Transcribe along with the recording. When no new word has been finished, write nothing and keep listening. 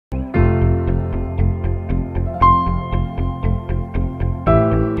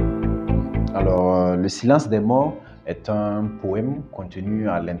silence des morts est un poème contenu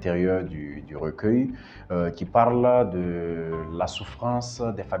à l'intérieur du recueil qui parle de la souffrance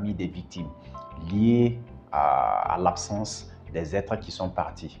des familles des victimes liées à l'absence des êtres qui sont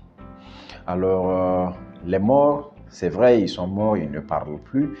partis. Alors, les morts, c'est vrai, ils sont morts, ils ne parlent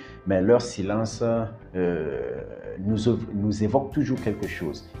plus, mais leur silence nous évoque toujours quelque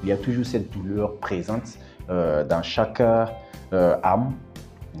chose. Il y a toujours cette douleur présente dans chaque âme.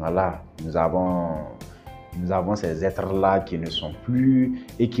 Voilà, nous avons ces êtres-là qui ne sont plus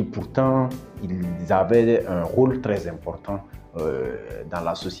et qui pourtant, ils avaient un rôle très important dans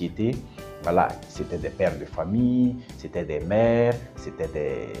la société. Voilà, c'était des pères de famille, c'était des mères, c'était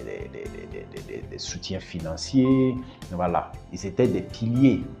des soutiens financiers. Voilà, ils étaient des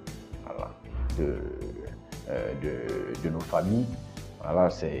piliers, voilà, de nos familles. Voilà,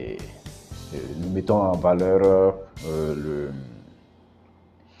 nous mettons en valeur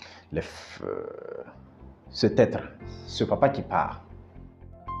cet être, ce papa qui part.